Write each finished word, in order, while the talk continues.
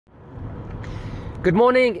Good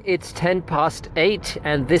morning, it's 10 past 8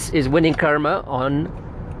 and this is Winning Karma on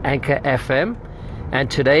Anchor FM,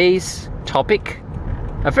 and today's topic,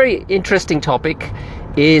 a very interesting topic,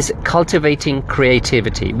 is cultivating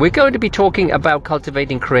creativity. We're going to be talking about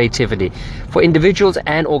cultivating creativity for individuals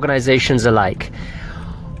and organizations alike.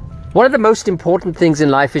 One of the most important things in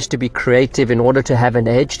life is to be creative in order to have an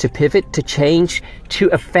edge, to pivot, to change, to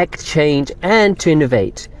affect change and to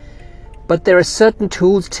innovate. But there are certain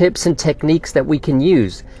tools, tips and techniques that we can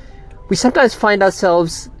use. We sometimes find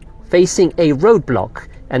ourselves facing a roadblock,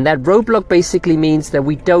 and that roadblock basically means that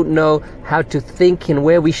we don't know how to think and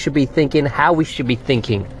where we should be thinking, how we should be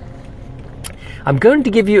thinking. I'm going to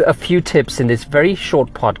give you a few tips in this very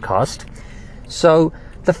short podcast. So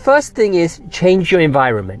the first thing is change your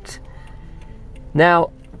environment.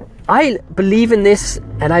 Now, I believe in this,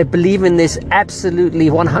 and I believe in this absolutely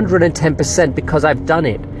 110% because I've done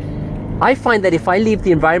it. I find that if I leave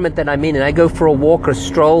the environment that I'm in and I go for a walk or a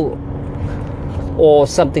stroll or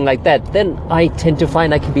something like that, then I tend to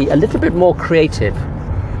find I can be a little bit more creative.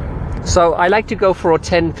 So I like to go for a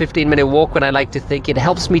 10-15 minute walk when I like to think. It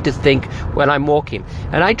helps me to think when I'm walking.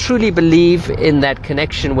 And I truly believe in that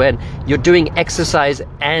connection when you're doing exercise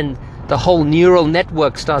and the whole neural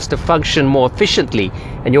network starts to function more efficiently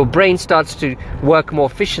and your brain starts to work more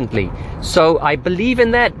efficiently. So I believe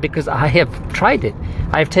in that because I have tried it.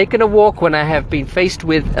 I've taken a walk when I have been faced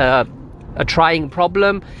with a trying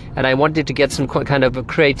problem and I wanted to get some kind of a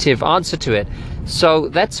creative answer to it. So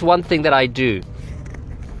that's one thing that I do.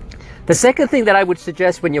 The second thing that I would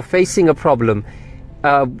suggest when you're facing a problem,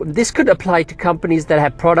 this could apply to companies that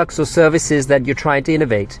have products or services that you're trying to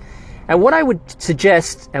innovate. And what I would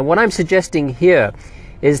suggest, and what I'm suggesting here,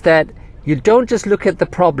 is that you don't just look at the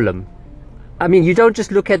problem. I mean, you don't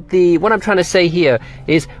just look at what I'm trying to say here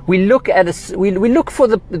is we look at we look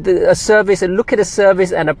for a service and look at a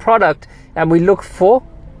service and a product, and we look for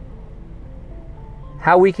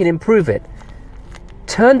how we can improve it.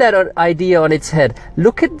 Turn that idea on its head.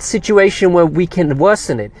 Look at the situation where we can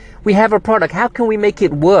worsen it. We have a product. How can we make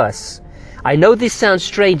it worse? I know this sounds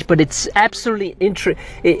strange, but it's absolutely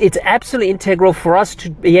integral for us to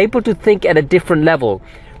be able to think at a different level.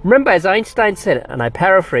 Remember, as Einstein said, and I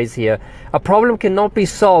paraphrase here, a problem cannot be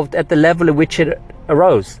solved at the level at which it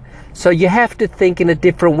arose. So you have to think in a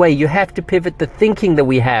different way. You have to pivot the thinking that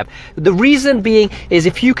we have. The reason being is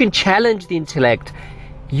if you can challenge the intellect,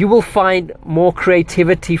 you will find more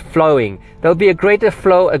creativity flowing. There'll be a greater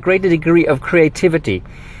flow, a greater degree of creativity.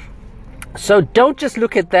 So don't just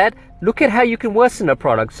look at that. Look at how you can worsen a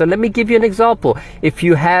product. So let me give you an example. If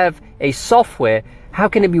you have a software, how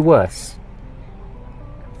can it be worse?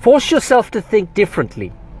 Force yourself to think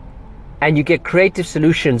differently, and you get creative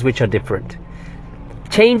solutions which are different.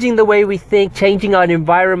 Changing the way we think, changing our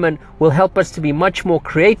environment will help us to be much more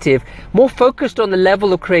creative, more focused on the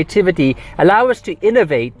level of creativity, allow us to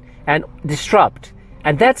innovate and disrupt.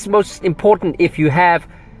 And that's most important if you have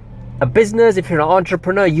a business, if you're an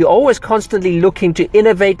entrepreneur. You're always constantly looking to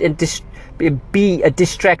innovate and be a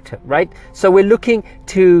distractor, right? So we're looking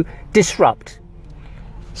to disrupt.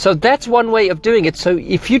 So that's one way of doing it. So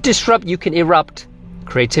if you disrupt, you can erupt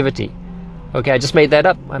creativity. Okay, I just made that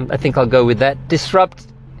up. I think I'll go with that. Disrupt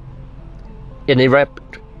and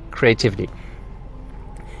erupt creativity.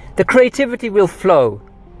 The creativity will flow.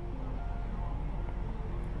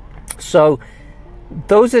 So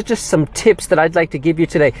those are just some tips that I'd like to give you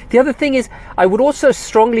today. The other thing is, I would also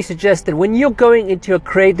strongly suggest that when you're going into a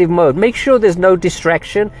creative mode, make sure there's no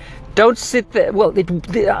distraction. Don't sit there. Well,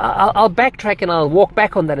 I'll backtrack and I'll walk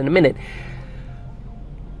back on that in a minute.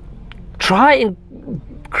 Try and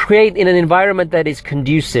create in an environment that is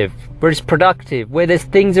conducive, where it's productive, where there's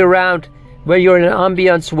things around, where you're in an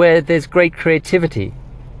ambience where there's great creativity.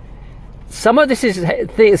 Some of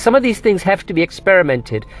these things have to be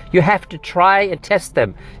experimented. You have to try and test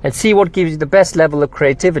them and see what gives you the best level of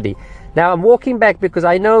creativity. Now I'm walking back because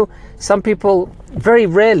I know some people very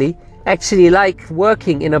rarely actually like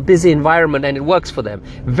working in a busy environment and it works for them.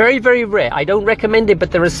 Very, very rare. I don't recommend it,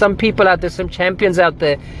 but there are some people out there, some champions out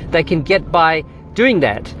there that can get by doing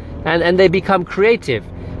that and they become creative.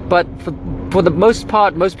 But for the most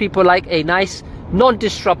part, most people like a nice,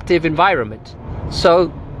 non-disruptive environment. So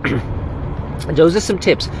those are some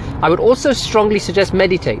tips. I would also strongly suggest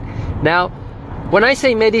meditate. Now, when I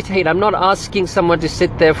say meditate, I'm not asking someone to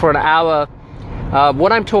sit there for an hour.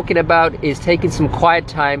 What I'm talking about is taking some quiet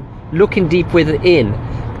time, looking deep within,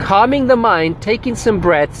 calming the mind, taking some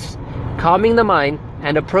breaths, calming the mind,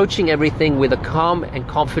 and approaching everything with a calm and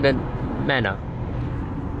confident manner.